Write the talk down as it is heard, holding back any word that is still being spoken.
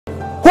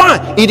Why?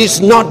 It is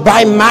not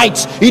by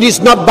might, it is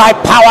not by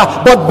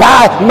power, but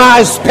by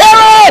my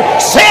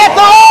spirit, saith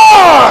the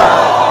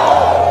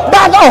Lord.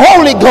 By the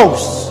Holy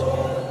Ghost.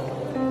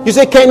 You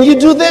say, can you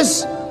do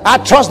this? I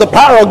trust the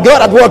power of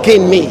God at work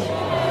in me.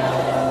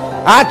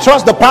 I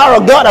trust the power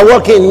of God at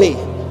work in me.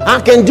 I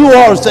can do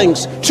all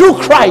things through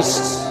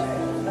Christ.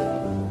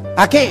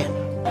 I can.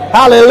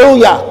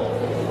 Hallelujah.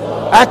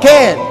 I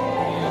can.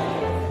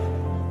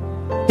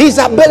 His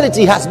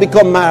ability has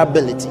become my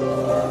ability.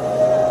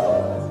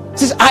 It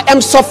says, I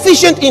am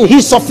sufficient in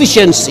his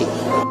sufficiency.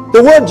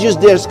 The word used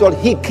there is called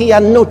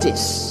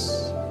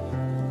hikaianotes.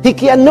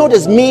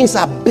 Hikaianotes means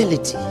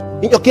ability.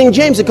 In your King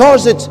James, it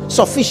calls it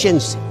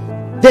sufficiency.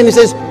 Then it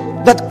says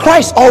that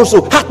Christ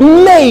also hath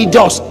made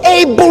us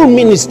able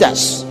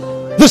ministers.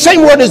 The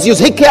same word is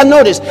used,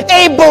 hikaianotes,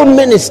 able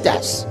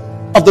ministers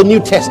of the New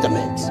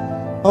Testament.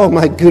 Oh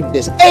my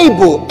goodness.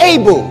 Able.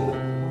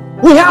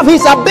 We have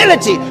his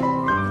ability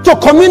to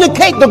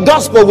communicate the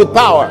gospel with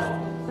power.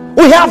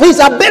 We have his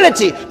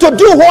ability to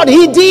do what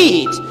he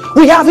did.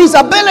 We have his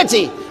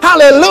ability,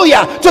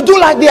 hallelujah, to do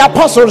like the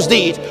apostles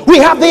did. We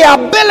have the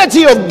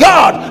ability of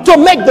God to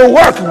make the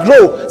work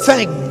grow.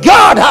 Thank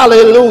God,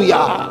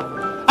 hallelujah.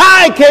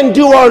 I can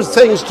do all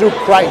things through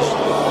Christ.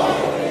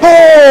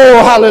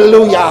 Oh,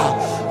 hallelujah.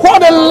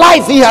 What a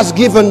life he has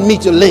given me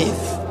to live.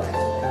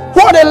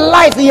 What a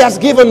life he has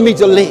given me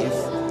to live.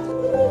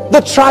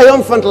 The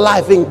triumphant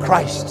life in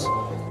Christ.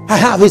 I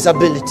have his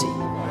ability.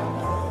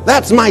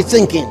 That's my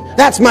thinking.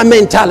 That's my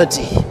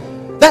mentality.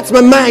 That's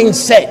my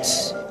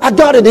mindset. I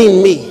got it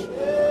in me.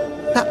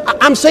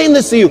 I'm saying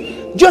this to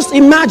you. Just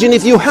imagine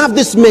if you have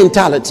this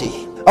mentality.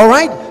 All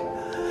right?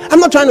 I'm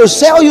not trying to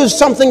sell you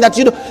something that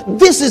you know.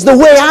 This is the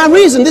way I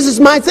reason. This is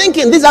my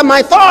thinking. These are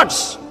my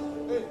thoughts.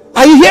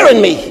 Are you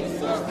hearing me?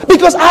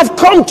 Because I've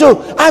come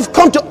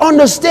to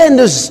understand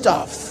this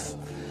stuff.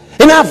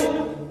 And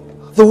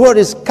the word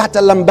is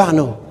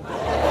catalambano.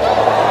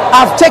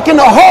 I've taken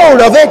a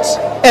hold of it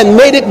and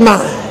made it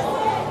mine.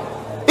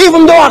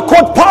 Even though I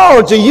quote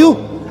Paul to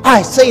you,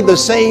 I say the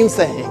same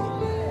thing.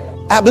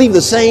 I believe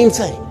the same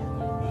thing.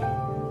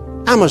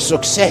 I'm a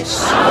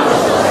success.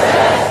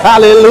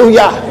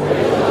 Hallelujah.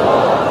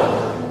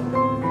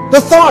 The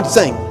third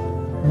thing,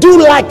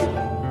 do like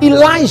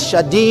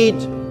Elisha did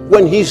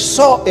when he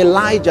saw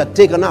Elijah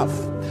taken off.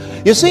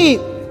 You see,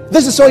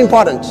 this is so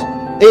important.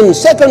 In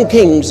 2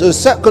 Kings, the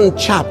 2nd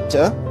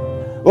chapter,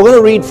 we're going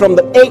to read from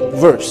the 8th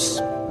verse.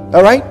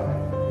 All right?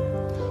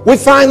 We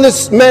find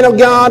this man of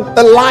God,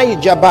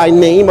 Elijah by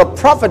name, a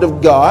prophet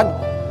of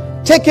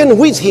God, taken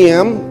with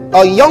him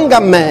a younger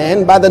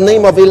man by the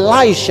name of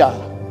Elisha.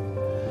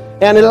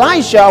 And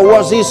Elisha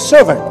was his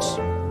servant.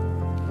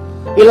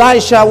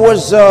 Elisha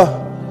was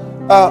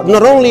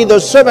not only the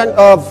servant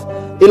of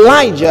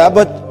Elijah,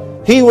 but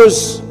he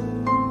was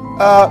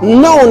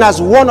known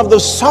as one of the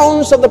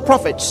sons of the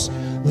prophets.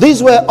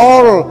 These were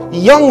all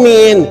young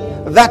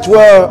men that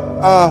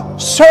were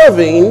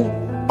serving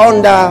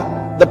under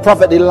the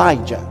prophet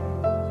Elijah.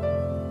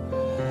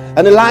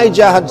 And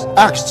Elijah had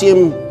asked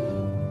him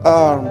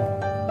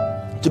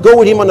to go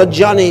with him on a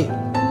journey.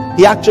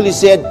 He actually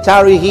said,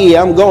 tarry here,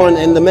 I'm going.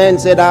 And the man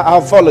said,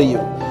 I'll follow you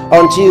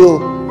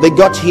until they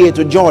got here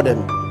to Jordan.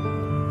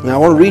 And I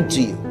want to read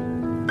to you.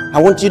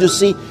 I want you to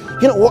see,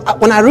 you know,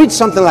 when I read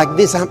something like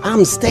this,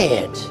 I'm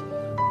scared.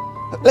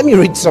 Let me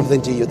read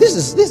something to you. This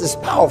is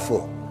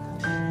powerful.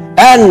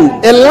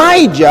 And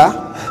Elijah,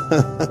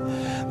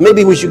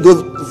 maybe we should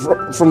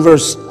go from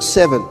verse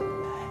 7.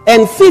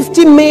 And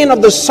 50 men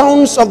of the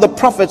sons of the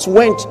prophets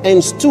went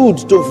and stood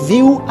to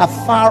view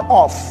afar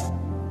off.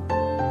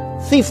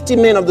 50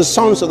 men of the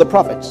sons of the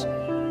prophets.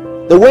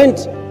 They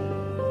went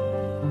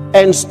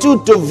and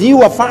stood to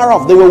view afar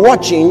off. They were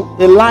watching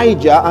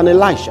Elijah and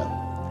Elisha.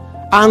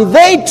 And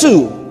they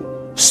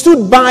too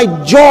stood by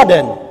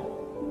Jordan.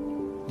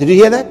 Did you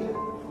hear that?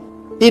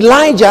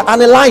 Elijah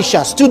and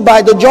Elisha stood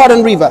by the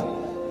Jordan River.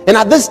 And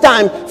at this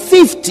time,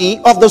 50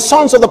 of the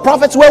sons of the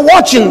prophets were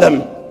watching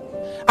them.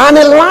 And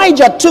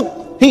Elijah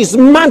took his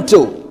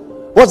mantle.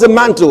 What's a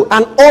mantle?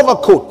 An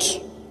overcoat.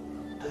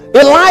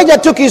 Elijah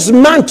took his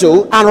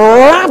mantle and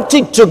wrapped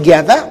it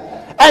together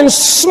and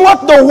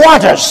smote the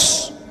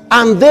waters.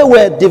 And they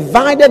were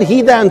divided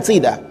hither and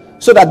thither,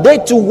 so that they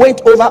too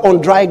went over on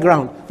dry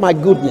ground. My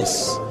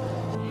goodness.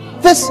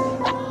 This,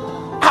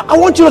 I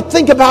want you to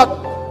think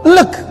about,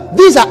 look,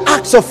 these are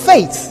acts of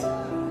faith.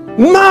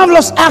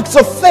 Marvelous acts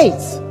of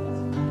faith.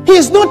 He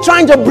is not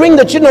trying to bring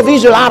the children of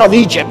Israel out of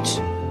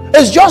Egypt.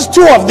 It's just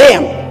two of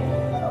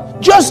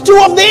them. Just two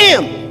of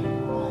them.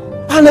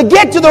 And they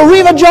get to the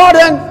river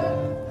Jordan.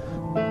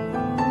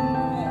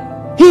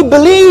 He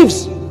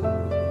believes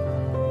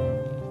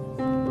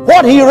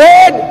what he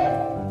read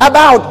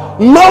about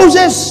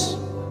Moses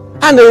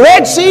and the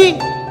Red Sea,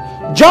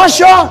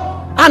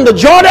 Joshua and the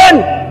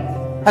Jordan.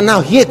 And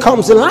now here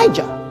comes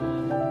Elijah.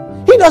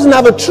 He doesn't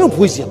have a troop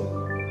with him.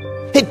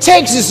 He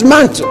takes his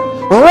mantle,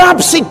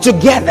 wraps it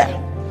together,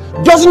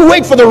 doesn't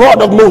wait for the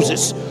rod of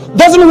Moses,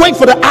 doesn't wait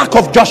for the ark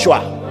of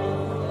Joshua.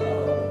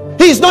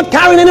 He's not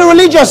carrying any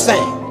religious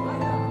thing.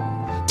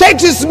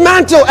 Takes his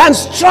mantle and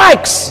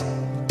strikes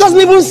Doesn't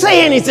even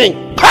say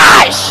anything.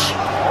 Hush!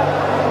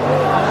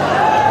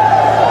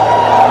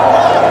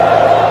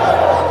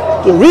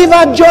 The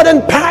river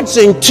Jordan parts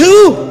in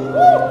two,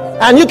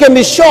 and you can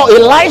be sure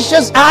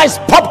Elisha's eyes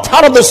popped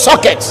out of the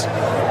sockets,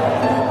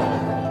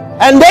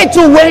 and they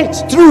too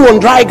went through on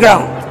dry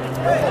ground.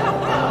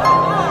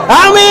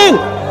 Amen.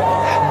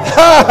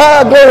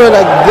 Glory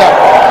to God.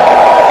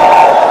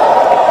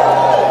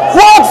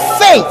 What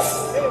faith!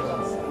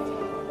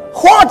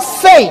 What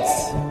faith!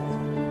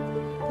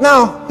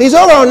 Now he's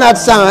over on that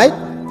side.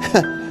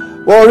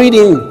 We're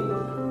reading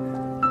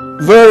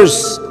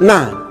verse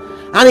 9.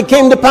 And it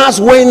came to pass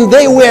when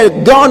they were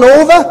gone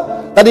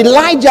over, that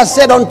Elijah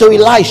said unto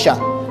Elisha,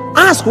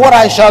 ask what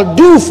I shall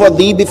do for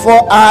thee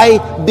before I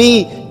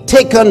be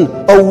taken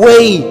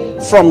away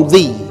from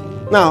thee.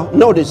 Now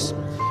notice,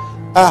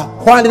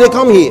 why did they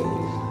come here?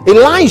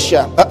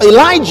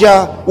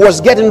 Elijah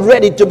was getting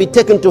ready to be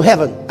taken to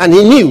heaven, and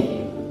he knew.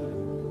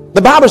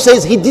 The Bible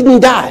says he didn't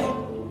die.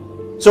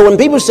 So when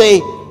people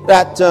say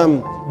that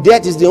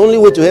death is the only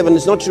way to heaven,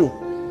 it's not true.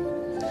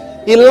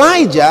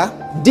 Elijah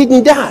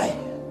didn't die.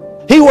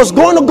 He was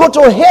going to go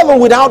to heaven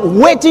without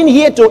waiting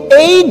here to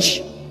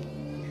age,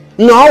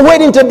 nor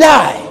waiting to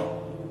die.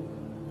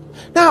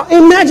 Now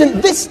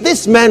imagine,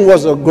 this man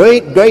was a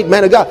great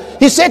man of God.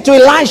 He said to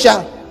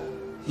Elisha,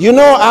 you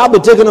know, I'll be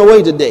taken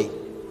away today.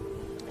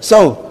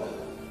 So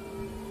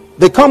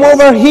they come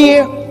over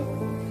here,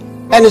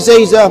 and he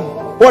says,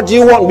 what do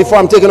you want before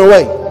I'm taken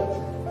away?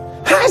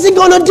 How is he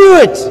going to do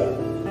it?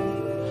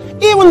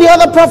 Even the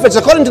other prophets,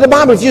 according to the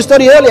Bible, if you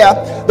study earlier,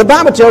 the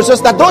Bible tells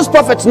us that those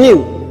prophets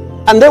knew.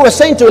 And they were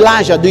saying to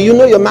Elijah, do you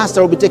know your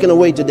master will be taken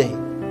away today?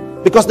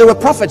 Because they were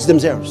prophets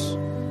themselves.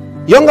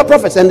 Younger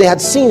prophets, and they had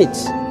seen it.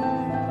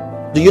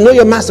 Do you know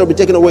your master will be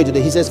taken away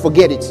today? He says,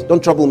 forget it.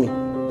 Don't trouble me.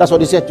 That's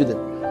what he said to them.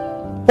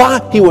 Why?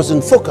 He was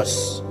in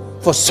focus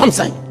for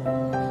something.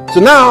 So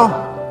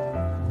now,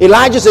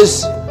 Elijah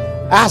says,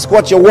 ask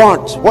what you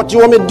want. What do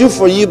you want me to do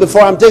for you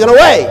before I'm taken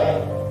away?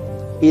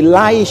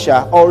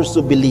 Elisha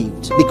also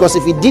believed. Because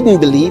if he didn't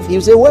believe, he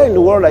would say, where in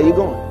the world are you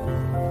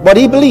going? But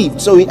he believed,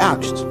 so he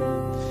asked.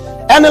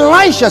 And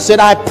Elisha said,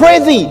 I pray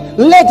thee,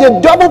 let a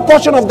double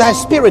portion of thy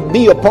spirit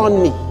be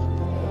upon me.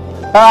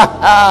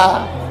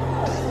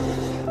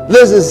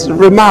 This is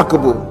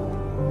remarkable.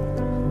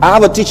 I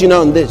have a teaching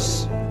on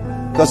this,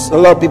 because a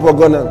lot of people are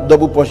going to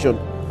double portion.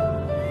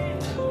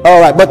 All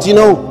right, but you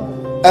know,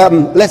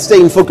 let's stay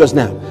in focus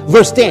now.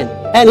 Verse 10.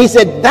 And he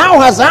said, thou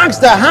hast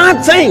asked a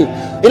hard thing.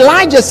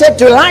 Elijah said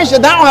to Elisha,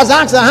 thou hast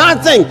asked a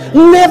hard thing.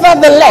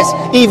 Nevertheless,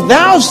 if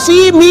thou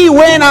see me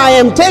when I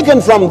am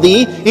taken from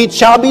thee, it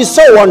shall be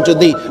so unto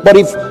thee. But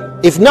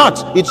if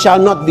not, it shall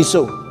not be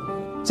so.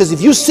 It says,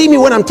 if you see me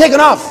when I'm taken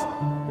off,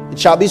 it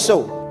shall be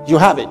so. You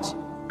have it.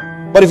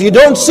 But if you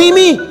don't see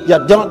me,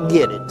 you don't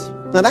get it.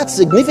 Now that's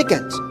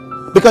significant,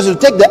 because it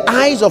will take the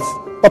eyes of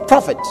a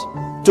prophet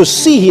to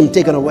see him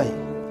taken away.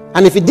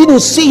 And if he didn't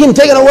see him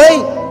taken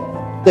away,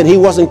 then he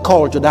wasn't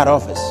called to that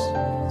office.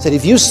 Said,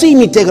 if you see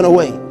me taken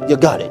away, you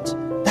got it.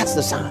 That's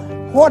the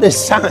sign. What a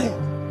sign.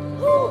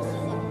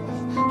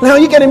 Now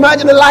you can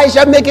imagine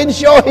Elisha making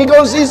sure he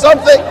goes see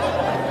something.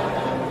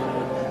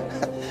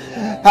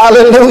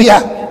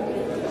 Hallelujah.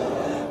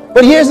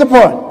 But here's the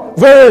point.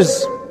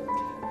 Verse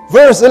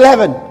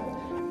 11.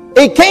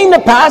 It came to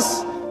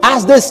pass,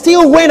 as they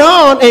still went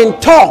on and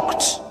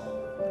talked,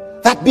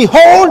 that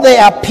behold,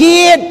 there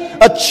appeared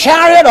a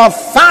chariot of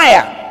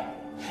fire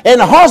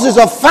and horses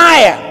of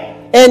fire,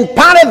 and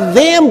parted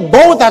them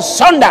both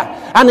asunder.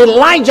 And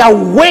Elijah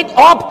went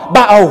up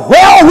by a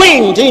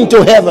whirlwind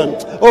into heaven.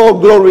 Oh,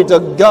 glory to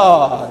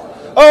God.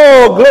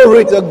 Oh,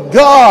 glory to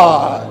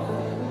God.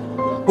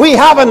 We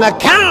have an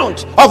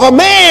account of a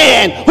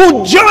man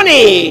who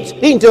journeyed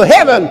into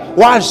heaven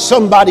while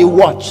somebody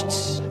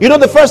watched. You know,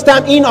 the first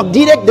time Enoch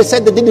did it, they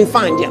said they didn't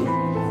find him.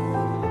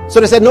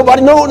 So they said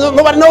nobody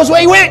knows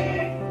where he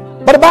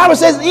went. But the Bible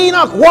says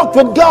Enoch walked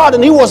with God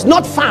and he was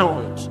not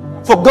found,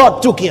 for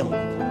God took him.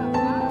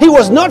 He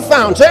was not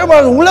found. So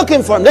everybody was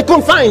looking for him. They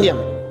couldn't find him.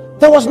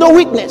 There was no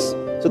witness.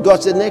 So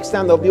God said, next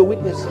time there'll be a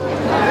witness.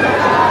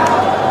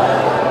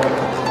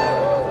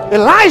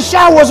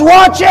 Elisha was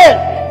watching.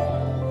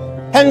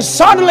 And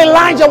suddenly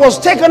Elijah was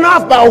taken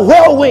off by a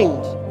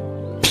whirlwind.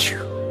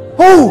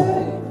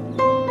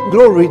 Oh,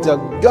 glory to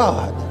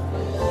God.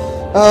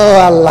 Oh,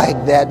 I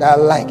like that. I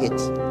like it.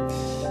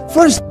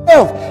 Verse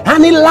 12.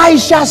 And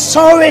Elisha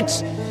saw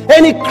it.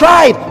 And he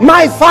cried,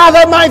 my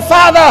father,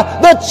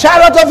 the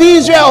chariot of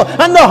Israel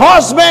and the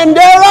horsemen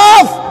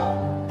thereof.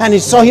 And he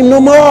saw him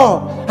no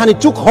more. And he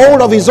took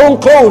hold of his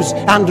own clothes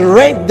and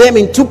rent them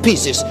in two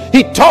pieces.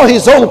 He tore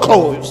his own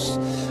clothes.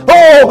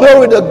 Oh,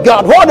 glory to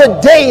God. What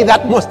a day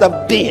that must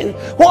have been.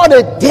 What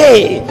a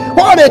day.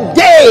 What a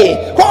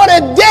day. What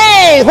a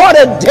day. What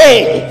a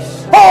day.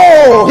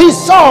 Oh, he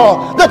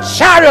saw the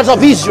chariots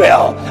of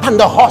Israel and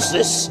the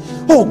horses.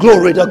 Oh,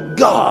 glory to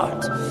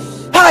God.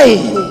 Hi.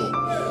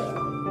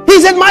 He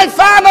said, my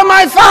father,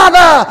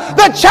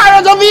 the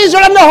chariots of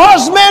Israel and the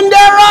horsemen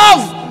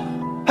thereof.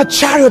 A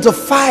chariot of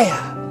fire.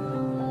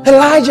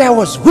 Elijah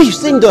was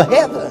whizzing to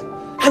heaven,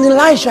 and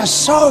Elisha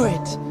saw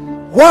it.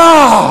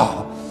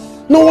 Wow.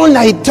 No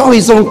wonder he tore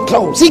his own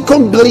clothes. He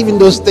couldn't believe in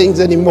those things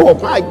anymore.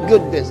 My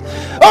goodness.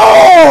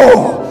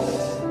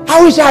 Oh,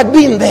 I wish I had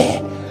been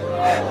there.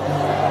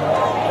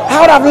 I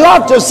would have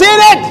loved to see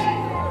it.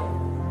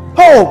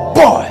 Oh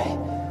boy.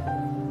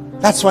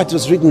 That's why it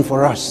was written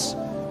for us.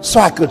 So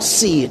I could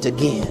see it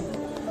again.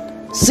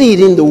 See it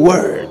in the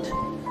word.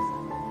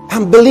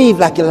 And believe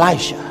like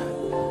Elisha.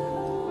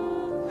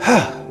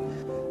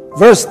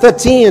 Verse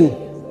 13.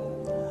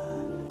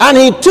 And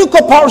he took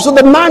up also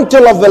the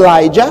mantle of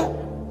Elijah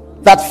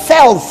that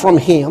fell from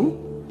him.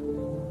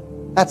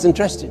 That's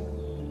interesting.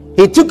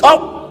 He took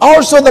up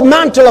also the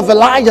mantle of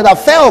Elijah that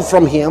fell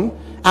from him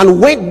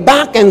and went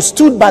back and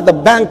stood by the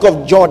bank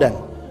of Jordan.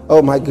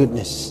 Oh my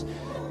goodness.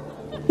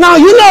 Now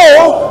you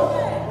know,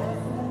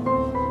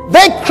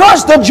 they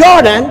crossed the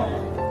Jordan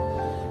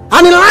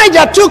and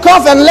Elijah took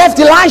off and left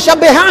Elisha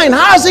behind.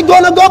 How is he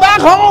going to go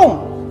back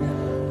home?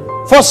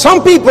 For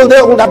some people,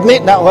 they would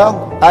admit that,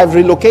 well, I've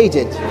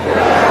relocated.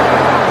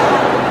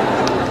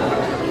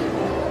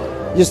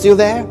 You still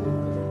there?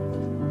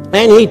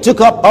 And he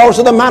took up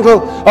also the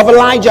mantle of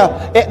Elijah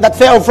that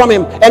fell from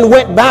him and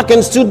went back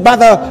and stood by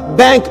the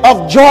bank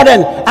of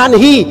Jordan. And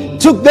he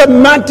took the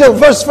mantle,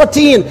 verse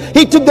 14,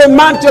 he took the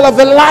mantle of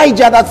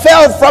Elijah that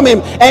fell from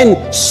him and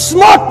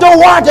smote the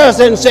waters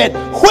and said,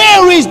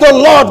 where is the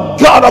Lord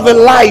God of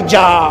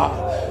Elijah?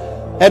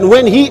 And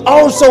when he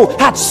also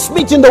had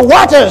smitten the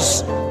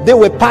waters, they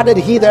were parted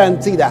hither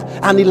and thither,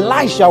 and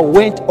Elisha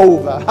went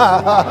over.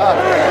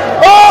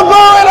 Oh,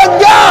 glory to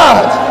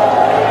God!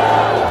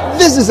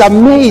 This is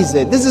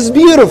amazing. This is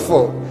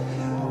beautiful.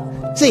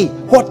 See,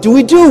 what do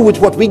we do with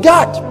what we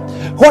got?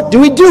 What do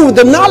we do with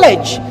the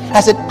knowledge?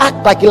 I said,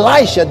 act like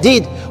Elisha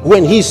did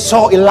when he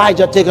saw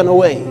Elijah taken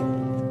away.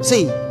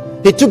 See,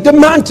 he took the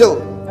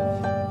mantle.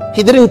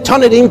 He didn't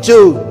turn it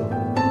into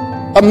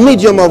a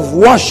medium of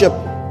worship.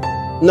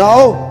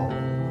 No.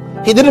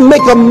 He didn't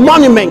make a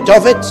monument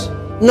of it.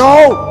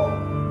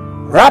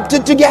 No. Wrapped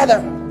it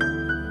together.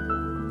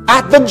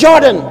 At the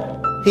Jordan,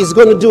 he's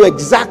going to do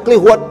exactly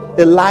what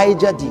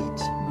Elijah did.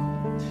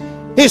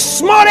 He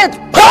smote it,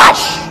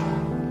 push,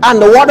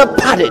 and the water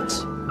parted.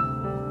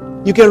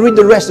 You can read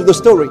the rest of the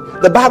story.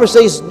 The Bible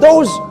says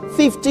those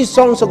 50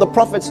 sons of the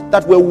prophets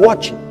that were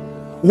watching,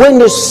 when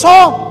they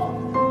saw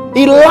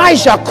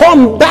Elisha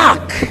come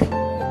back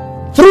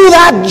through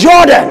that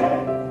Jordan,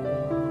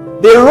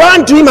 they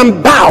ran to him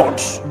and bowed.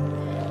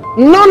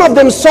 None of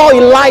them saw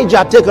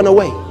Elijah taken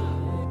away.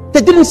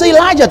 They didn't see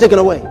Elijah taken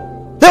away.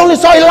 They only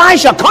saw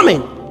Elisha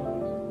coming.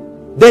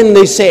 Then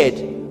they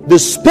said, the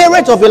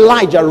spirit of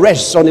Elijah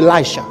rests on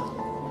Elisha.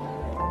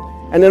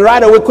 And then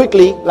right away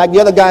quickly, like the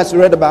other guys we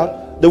read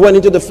about, they went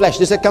into the flesh.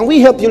 They said, can we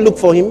help you look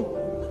for him?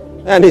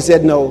 And he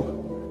said,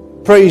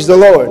 no. Praise the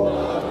Lord.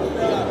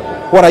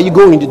 What are you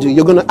going to do?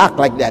 You're going to act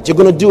like that. You're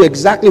going to do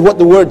exactly what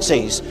the word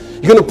says.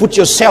 You're going to put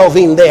yourself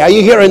in there. Are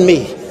you hearing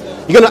me?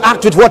 You're going to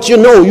act with what you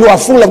know. You are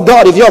full of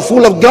God. If you're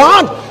full of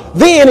God,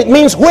 then it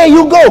means where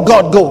you go,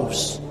 God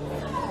goes.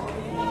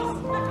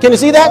 Can you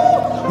see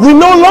that? We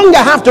no longer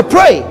have to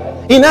pray.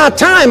 In our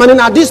time and in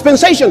our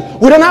dispensation,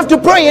 we don't have to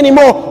pray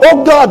anymore.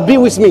 Oh God, be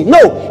with me.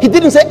 No, he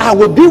didn't say I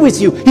will be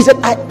with you. He said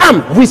I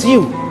am with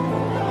you.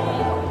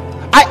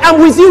 I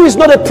am with you is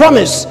not a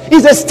promise.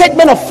 It's a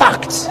statement of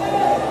fact.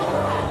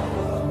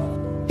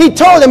 He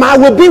told them I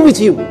will be with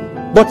you.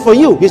 But for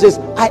you, he says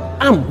I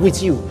am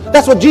with you.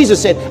 That's what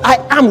Jesus said. I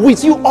am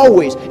with you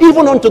always,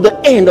 even unto the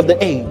end of the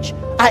age.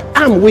 I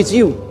am with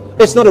you.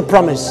 It's not a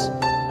promise.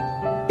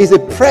 It's a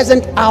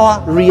present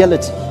hour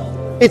reality.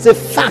 It's a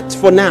fact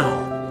for now.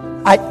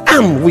 I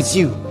am with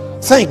you.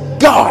 Thank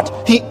God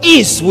he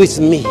is with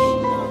me.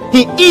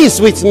 He is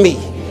with me.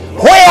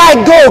 Where I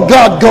go,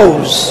 God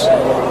goes.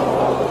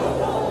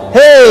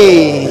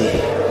 Hey,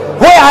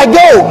 where I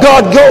go,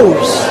 God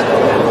goes.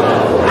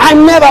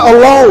 I'm never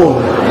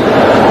alone.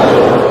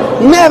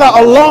 Never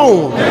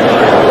alone.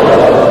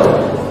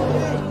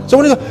 So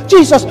when you go,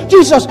 Jesus,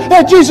 Jesus,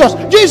 Jesus,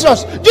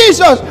 Jesus,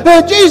 Jesus,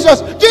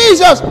 Jesus,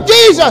 Jesus,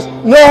 Jesus.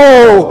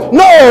 No,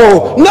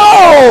 no,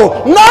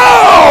 no,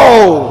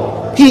 no.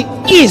 He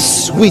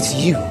is with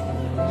you.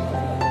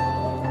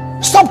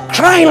 Stop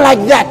crying like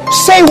that.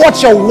 Say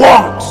what you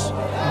want.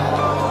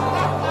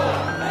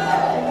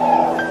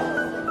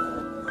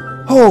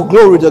 Oh,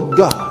 glory to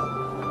God.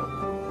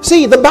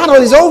 See, the battle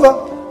is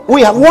over.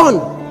 We have won.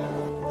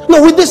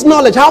 No, with this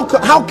knowledge, how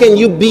can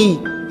you be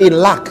in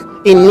lack,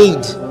 in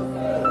need?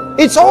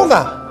 It's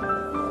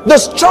over. The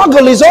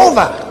struggle is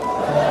over.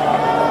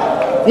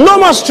 No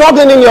more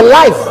struggling in your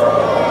life.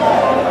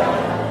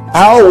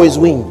 I always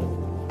win.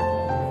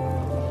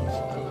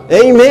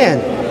 Amen.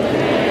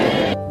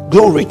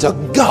 Glory to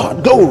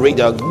God. Glory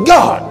to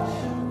God.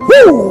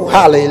 Woo,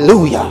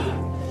 hallelujah.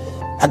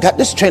 I got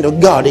the strength of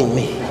God in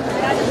me.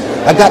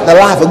 I got the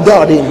life of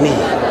God in me.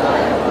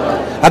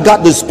 I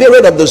got the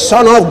spirit of the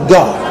Son of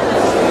God.